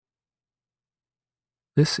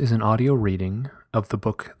This is an audio reading of the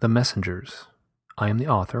book The Messengers. I am the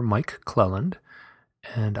author, Mike Cleland,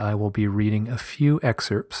 and I will be reading a few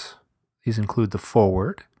excerpts. These include the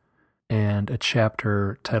foreword and a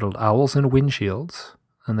chapter titled Owls and Windshields,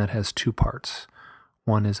 and that has two parts.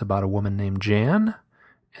 One is about a woman named Jan,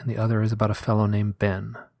 and the other is about a fellow named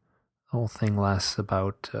Ben. The whole thing lasts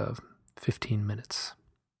about 15 minutes.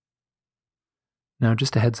 Now,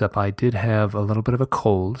 just a heads up, I did have a little bit of a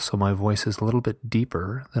cold, so my voice is a little bit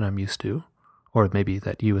deeper than I'm used to, or maybe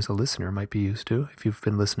that you as a listener might be used to if you've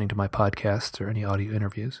been listening to my podcasts or any audio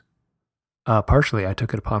interviews. Partially, I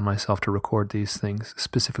took it upon myself to record these things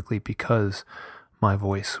specifically because my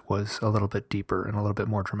voice was a little bit deeper and a little bit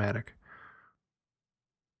more dramatic.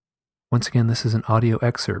 Once again, this is an audio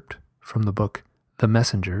excerpt from the book The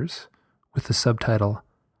Messengers with the subtitle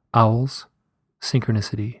Owls,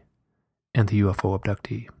 Synchronicity, and the UFO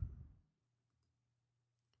Abductee.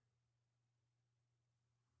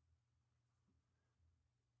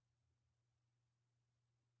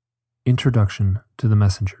 Introduction to the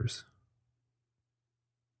Messengers.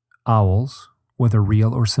 Owls, whether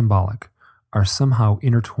real or symbolic, are somehow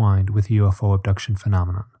intertwined with the UFO abduction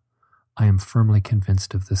phenomenon. I am firmly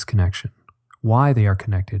convinced of this connection. Why they are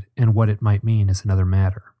connected and what it might mean is another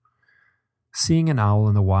matter. Seeing an owl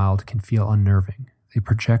in the wild can feel unnerving. They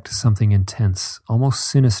project something intense, almost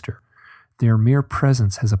sinister. Their mere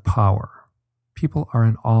presence has a power. People are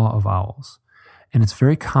in awe of owls, and it's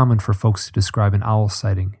very common for folks to describe an owl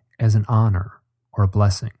sighting as an honor or a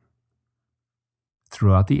blessing.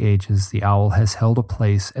 Throughout the ages, the owl has held a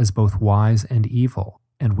place as both wise and evil,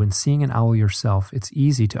 and when seeing an owl yourself, it's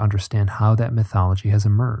easy to understand how that mythology has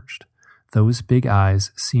emerged. Those big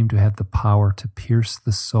eyes seem to have the power to pierce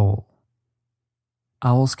the soul.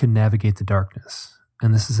 Owls can navigate the darkness,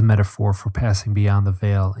 and this is a metaphor for passing beyond the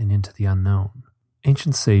veil and into the unknown.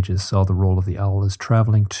 Ancient sages saw the role of the owl as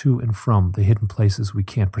traveling to and from the hidden places we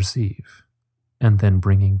can't perceive, and then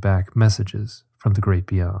bringing back messages from the great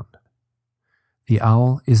beyond. The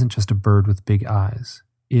owl isn't just a bird with big eyes.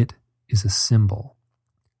 It is a symbol.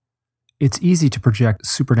 It's easy to project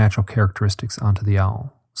supernatural characteristics onto the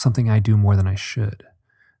owl, something I do more than I should.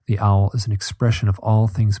 The owl is an expression of all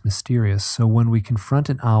things mysterious, so when we confront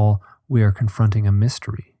an owl, we are confronting a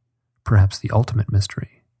mystery, perhaps the ultimate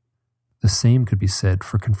mystery. The same could be said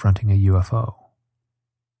for confronting a UFO.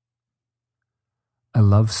 I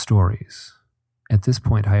love stories. At this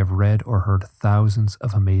point, I have read or heard thousands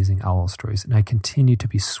of amazing owl stories, and I continue to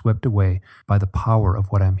be swept away by the power of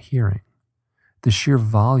what I'm hearing. The sheer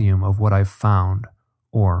volume of what I've found,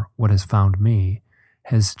 or what has found me,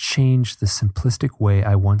 has changed the simplistic way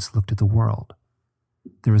I once looked at the world.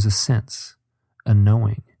 There is a sense, a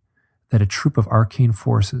knowing, that a troop of arcane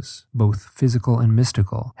forces, both physical and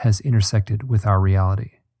mystical, has intersected with our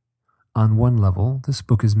reality. On one level, this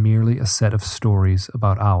book is merely a set of stories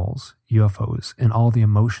about owls, UFOs, and all the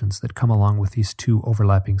emotions that come along with these two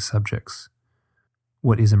overlapping subjects.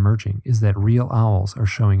 What is emerging is that real owls are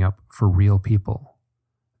showing up for real people.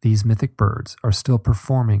 These mythic birds are still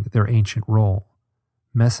performing their ancient role.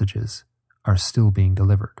 Messages are still being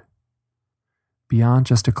delivered. Beyond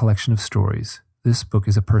just a collection of stories, this book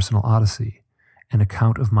is a personal odyssey, an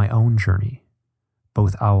account of my own journey.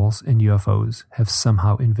 Both owls and UFOs have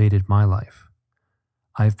somehow invaded my life.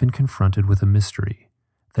 I've been confronted with a mystery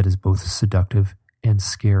that is both seductive and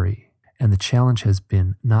scary, and the challenge has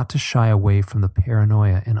been not to shy away from the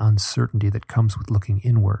paranoia and uncertainty that comes with looking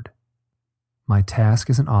inward. My task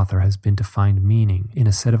as an author has been to find meaning in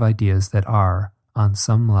a set of ideas that are, on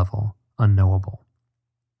some level, unknowable.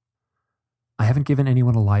 I haven't given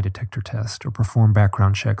anyone a lie detector test or performed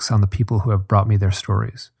background checks on the people who have brought me their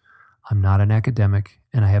stories. I'm not an academic,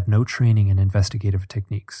 and I have no training in investigative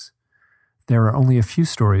techniques. There are only a few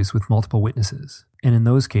stories with multiple witnesses, and in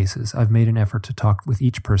those cases, I've made an effort to talk with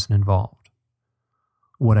each person involved.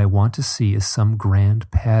 What I want to see is some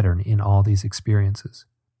grand pattern in all these experiences,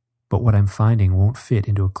 but what I'm finding won't fit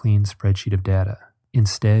into a clean spreadsheet of data.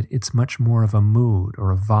 Instead, it's much more of a mood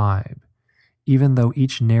or a vibe. Even though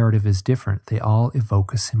each narrative is different, they all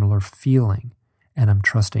evoke a similar feeling, and I'm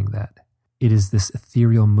trusting that. It is this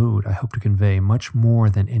ethereal mood I hope to convey much more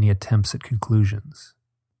than any attempts at conclusions.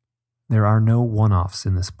 There are no one-offs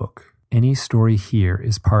in this book. Any story here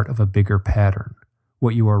is part of a bigger pattern.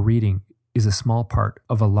 What you are reading is a small part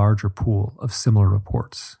of a larger pool of similar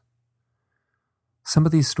reports. Some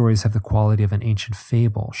of these stories have the quality of an ancient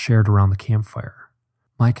fable shared around the campfire.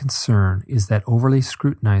 My concern is that overly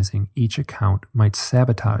scrutinizing each account might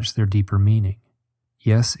sabotage their deeper meaning.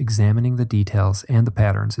 Yes, examining the details and the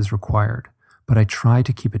patterns is required, but I try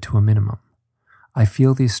to keep it to a minimum. I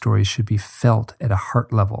feel these stories should be felt at a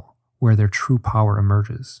heart level, where their true power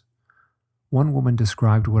emerges. One woman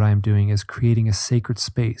described what I am doing as creating a sacred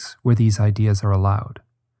space where these ideas are allowed.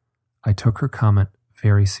 I took her comment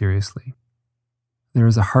very seriously. There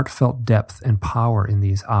is a heartfelt depth and power in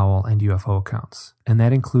these owl and UFO accounts, and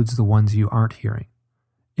that includes the ones you aren't hearing.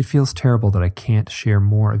 It feels terrible that I can't share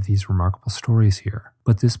more of these remarkable stories here,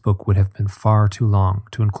 but this book would have been far too long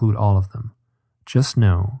to include all of them. Just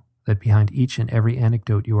know that behind each and every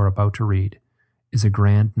anecdote you are about to read is a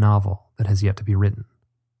grand novel that has yet to be written.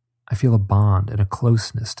 I feel a bond and a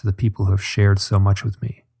closeness to the people who have shared so much with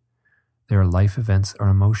me. Their life events are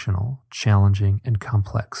emotional, challenging, and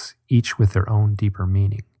complex, each with their own deeper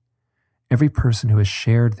meaning. Every person who has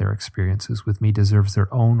shared their experiences with me deserves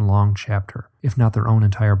their own long chapter, if not their own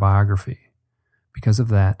entire biography. Because of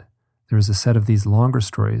that, there is a set of these longer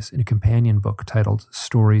stories in a companion book titled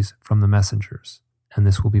Stories from the Messengers, and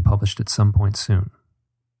this will be published at some point soon.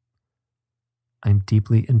 I am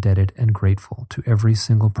deeply indebted and grateful to every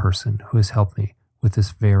single person who has helped me with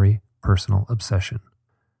this very personal obsession.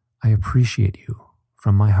 I appreciate you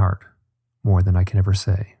from my heart more than I can ever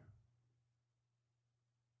say.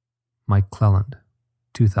 Mike Cleland,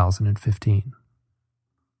 2015.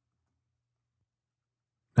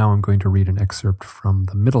 Now I'm going to read an excerpt from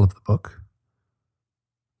the middle of the book.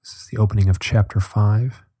 This is the opening of Chapter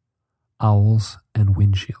 5, Owls and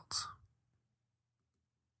Windshields.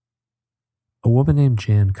 A woman named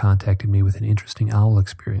Jan contacted me with an interesting owl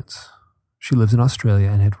experience. She lives in Australia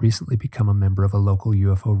and had recently become a member of a local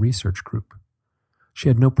UFO research group. She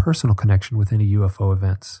had no personal connection with any UFO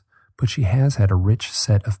events, but she has had a rich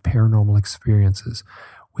set of paranormal experiences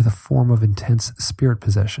with a form of intense spirit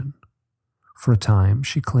possession. For a time,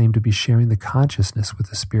 she claimed to be sharing the consciousness with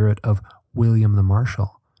the spirit of William the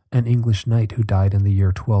Marshal, an English knight who died in the year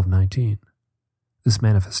 1219. This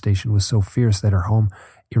manifestation was so fierce that her home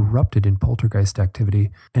erupted in poltergeist activity,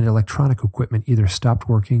 and electronic equipment either stopped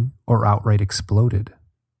working or outright exploded.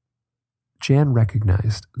 Jan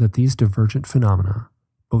recognized that these divergent phenomena,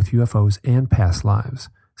 both UFOs and past lives,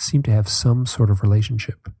 seem to have some sort of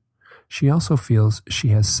relationship. She also feels she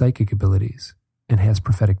has psychic abilities and has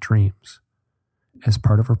prophetic dreams. As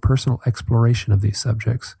part of her personal exploration of these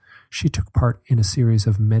subjects, she took part in a series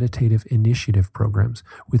of meditative initiative programs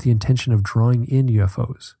with the intention of drawing in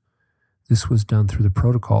UFOs. This was done through the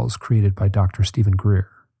protocols created by Dr. Stephen Greer.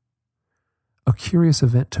 A curious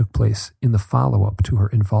event took place in the follow-up to her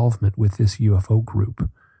involvement with this UFO group.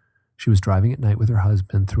 She was driving at night with her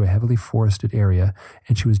husband through a heavily forested area,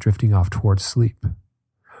 and she was drifting off towards sleep.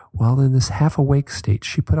 While in this half-awake state,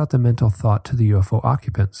 she put out the mental thought to the UFO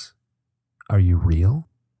occupants. "Are you real?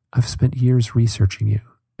 I've spent years researching you,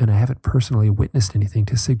 and I haven't personally witnessed anything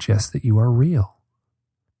to suggest that you are real."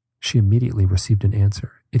 She immediately received an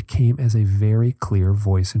answer. It came as a very clear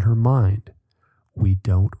voice in her mind. "We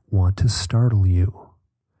don't want to startle you."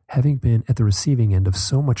 Having been at the receiving end of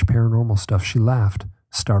so much paranormal stuff, she laughed.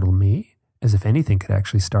 "Startle me? As if anything could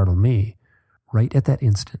actually startle me." Right at that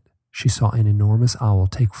instant, she saw an enormous owl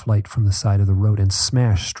take flight from the side of the road and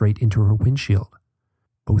smash straight into her windshield.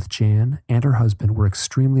 Both Jan and her husband were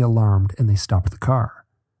extremely alarmed, and they stopped the car.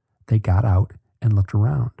 They got out and looked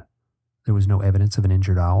around. There was no evidence of an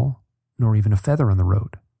injured owl, nor even a feather on the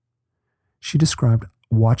road. She described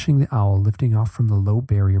watching the owl lifting off from the low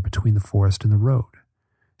barrier between the forest and the road.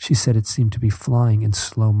 She said it seemed to be flying in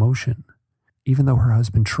slow motion. Even though her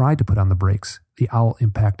husband tried to put on the brakes, the owl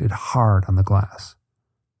impacted hard on the glass.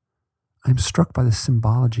 I'm struck by the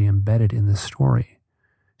symbology embedded in this story.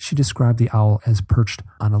 She described the owl as perched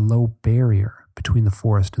on a low barrier between the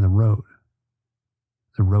forest and the road.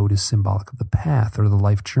 The road is symbolic of the path or the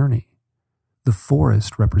life journey. The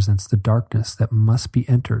forest represents the darkness that must be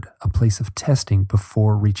entered, a place of testing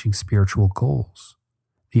before reaching spiritual goals.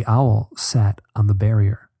 The owl sat on the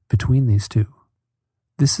barrier between these two.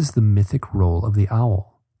 This is the mythic role of the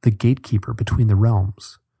owl, the gatekeeper between the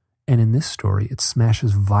realms. And in this story, it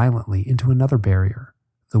smashes violently into another barrier,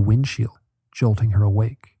 the windshield, jolting her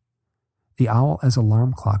awake. The owl as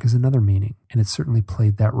alarm clock is another meaning, and it certainly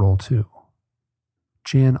played that role too.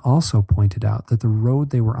 Jan also pointed out that the road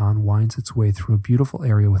they were on winds its way through a beautiful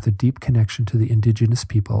area with a deep connection to the indigenous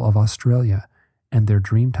people of Australia and their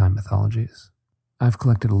Dreamtime mythologies. I've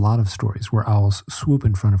collected a lot of stories where owls swoop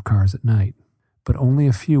in front of cars at night, but only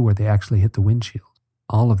a few where they actually hit the windshield.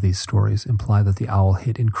 All of these stories imply that the owl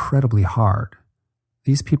hit incredibly hard.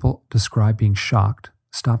 These people describe being shocked,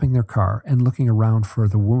 stopping their car, and looking around for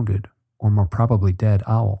the wounded, or more probably dead,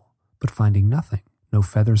 owl, but finding nothing. No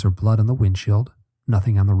feathers or blood on the windshield,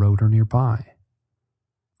 nothing on the road or nearby.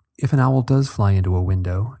 If an owl does fly into a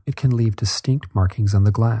window, it can leave distinct markings on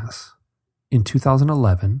the glass. In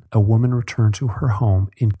 2011, a woman returned to her home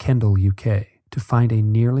in Kendal, UK, to find a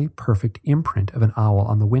nearly perfect imprint of an owl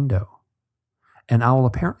on the window. An owl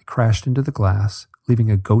apparently crashed into the glass,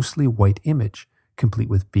 leaving a ghostly white image, complete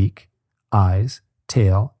with beak, eyes,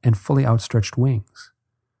 tail, and fully outstretched wings.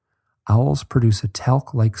 Owls produce a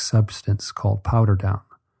talc-like substance called powder down.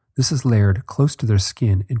 This is layered close to their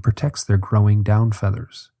skin and protects their growing down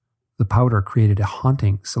feathers. The powder created a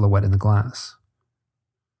haunting silhouette in the glass.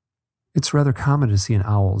 It's rather common to see an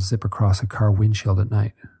owl zip across a car windshield at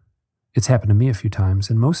night. It's happened to me a few times,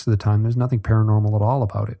 and most of the time there's nothing paranormal at all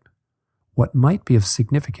about it. What might be of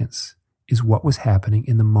significance is what was happening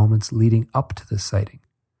in the moments leading up to this sighting.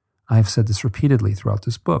 I have said this repeatedly throughout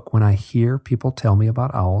this book. When I hear people tell me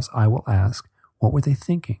about owls, I will ask, what were they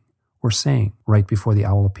thinking or saying right before the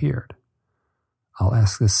owl appeared? I'll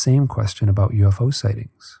ask the same question about UFO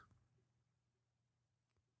sightings.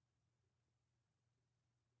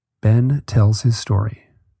 Ben tells his story.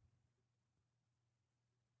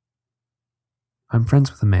 I'm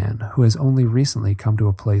friends with a man who has only recently come to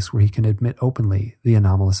a place where he can admit openly the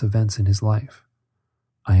anomalous events in his life.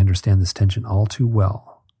 I understand this tension all too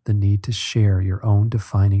well, the need to share your own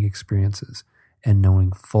defining experiences and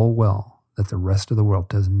knowing full well that the rest of the world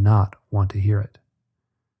does not want to hear it.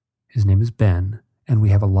 His name is Ben, and we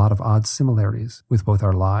have a lot of odd similarities with both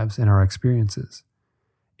our lives and our experiences,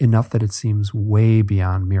 enough that it seems way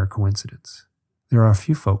beyond mere coincidence. There are a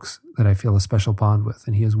few folks that I feel a special bond with,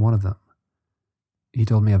 and he is one of them. He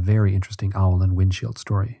told me a very interesting owl and windshield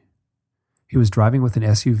story. He was driving with an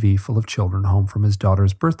SUV full of children home from his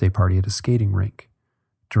daughter's birthday party at a skating rink.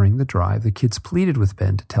 During the drive, the kids pleaded with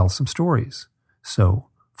Ben to tell some stories. So,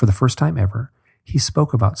 for the first time ever, he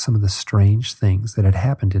spoke about some of the strange things that had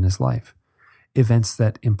happened in his life, events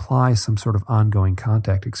that imply some sort of ongoing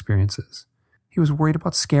contact experiences. He was worried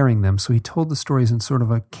about scaring them, so he told the stories in sort of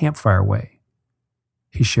a campfire way.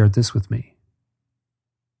 He shared this with me.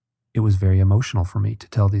 It was very emotional for me to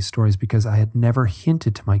tell these stories because I had never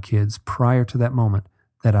hinted to my kids prior to that moment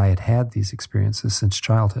that I had had these experiences since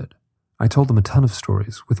childhood. I told them a ton of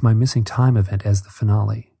stories, with my missing time event as the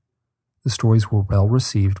finale. The stories were well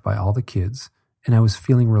received by all the kids, and I was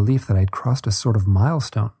feeling relief that I had crossed a sort of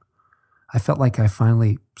milestone. I felt like I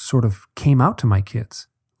finally sort of came out to my kids,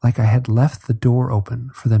 like I had left the door open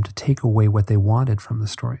for them to take away what they wanted from the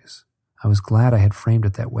stories. I was glad I had framed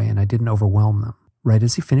it that way and I didn't overwhelm them. Right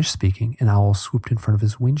as he finished speaking, an owl swooped in front of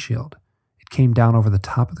his windshield. It came down over the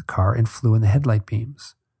top of the car and flew in the headlight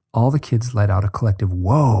beams. All the kids let out a collective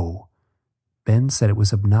 "whoa." Ben said it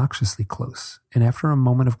was obnoxiously close, and after a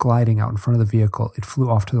moment of gliding out in front of the vehicle, it flew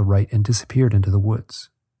off to the right and disappeared into the woods.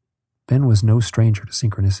 Ben was no stranger to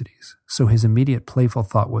synchronicities, so his immediate playful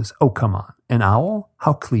thought was, oh, come on, an owl?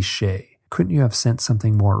 How cliché. Couldn't you have sent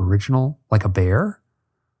something more original, like a bear?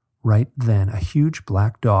 Right then, a huge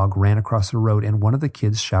black dog ran across the road and one of the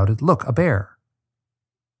kids shouted, look, a bear.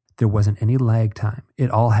 There wasn't any lag time.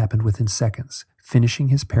 It all happened within seconds, finishing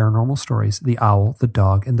his paranormal stories, the owl, the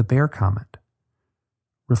dog, and the bear comment.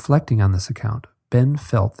 Reflecting on this account, Ben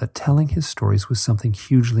felt that telling his stories was something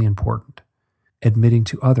hugely important. Admitting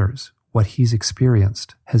to others what he's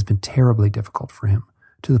experienced has been terribly difficult for him,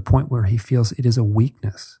 to the point where he feels it is a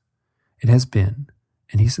weakness. It has been,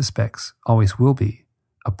 and he suspects always will be,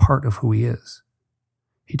 a part of who he is.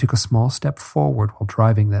 He took a small step forward while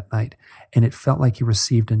driving that night, and it felt like he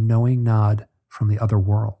received a knowing nod from the other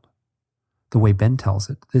world. The way Ben tells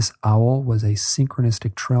it, this owl was a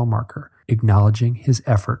synchronistic trail marker, acknowledging his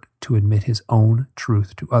effort to admit his own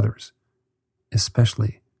truth to others,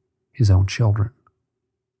 especially his own children.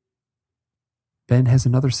 Ben has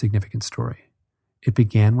another significant story. It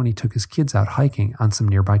began when he took his kids out hiking on some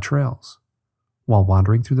nearby trails. While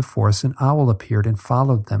wandering through the forest, an owl appeared and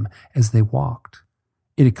followed them as they walked.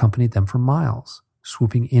 It accompanied them for miles,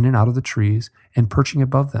 swooping in and out of the trees and perching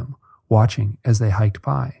above them, watching as they hiked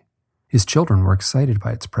by. His children were excited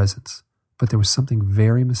by its presence, but there was something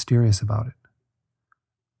very mysterious about it.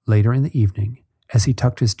 Later in the evening, as he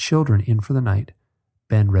tucked his children in for the night,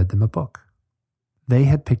 Ben read them a book. They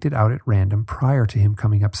had picked it out at random prior to him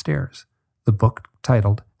coming upstairs. The book,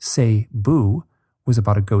 titled Say Boo, was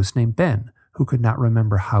about a ghost named Ben, who could not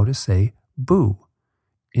remember how to say boo.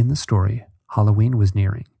 In the story, Halloween was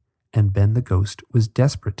nearing, and Ben the ghost was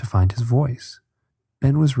desperate to find his voice.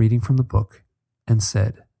 Ben was reading from the book and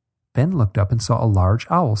said, Ben looked up and saw a large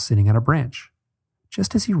owl sitting on a branch.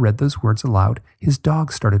 Just as he read those words aloud, his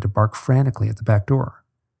dog started to bark frantically at the back door.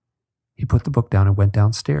 He put the book down and went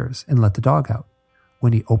downstairs and let the dog out.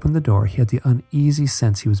 When he opened the door, he had the uneasy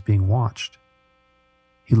sense he was being watched.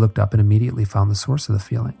 He looked up and immediately found the source of the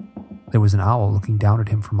feeling. There was an owl looking down at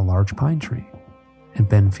him from a large pine tree, and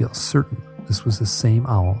Ben feels certain This was the same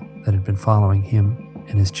owl that had been following him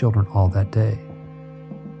and his children all that day.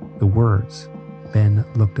 The words, "Ben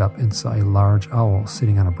looked up and saw a large owl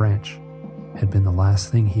sitting on a branch," had been the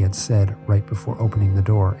last thing he had said right before opening the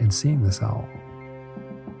door and seeing this owl.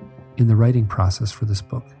 In the writing process for this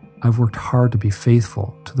book, I've worked hard to be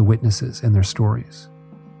faithful to the witnesses and their stories.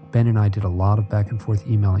 Ben and I did a lot of back and forth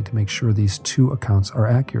emailing to make sure these two accounts are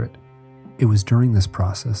accurate. It was during this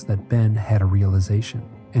process that Ben had a realization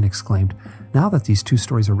and exclaimed, "Now that these two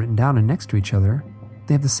stories are written down and next to each other,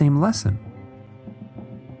 they have the same lesson."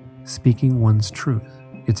 Speaking one's truth,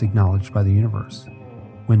 it's acknowledged by the universe.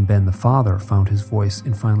 When Ben the father found his voice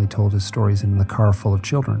and finally told his stories in the car full of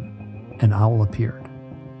children, an owl appeared.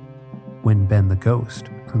 When Ben the ghost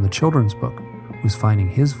from the children's book was finding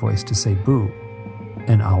his voice to say boo,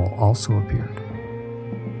 an owl also appeared.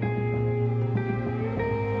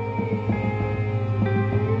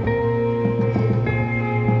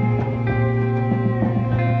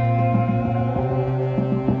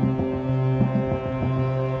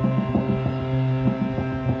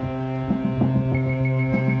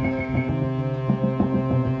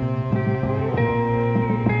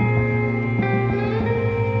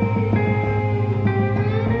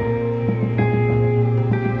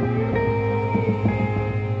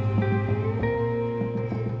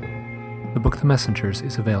 The book The Messengers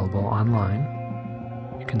is available online.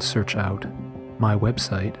 You can search out my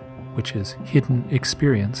website, which is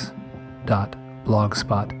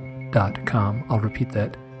hiddenexperience.blogspot.com. I'll repeat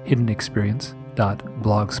that,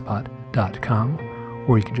 hiddenexperience.blogspot.com.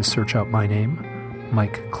 Or you can just search out my name,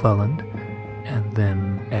 Mike Cleland, and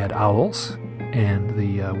then add owls, and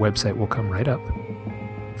the website will come right up.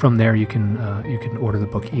 From there, you can order the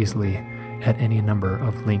book easily at any number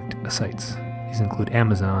of linked sites. These include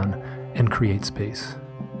Amazon and CreateSpace.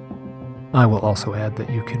 I will also add that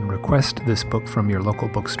you can request this book from your local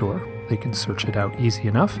bookstore. They can search it out easy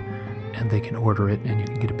enough, and they can order it, and you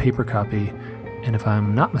can get a paper copy. And if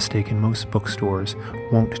I'm not mistaken, most bookstores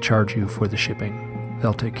won't charge you for the shipping.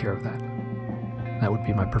 They'll take care of that. That would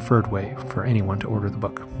be my preferred way for anyone to order the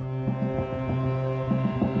book.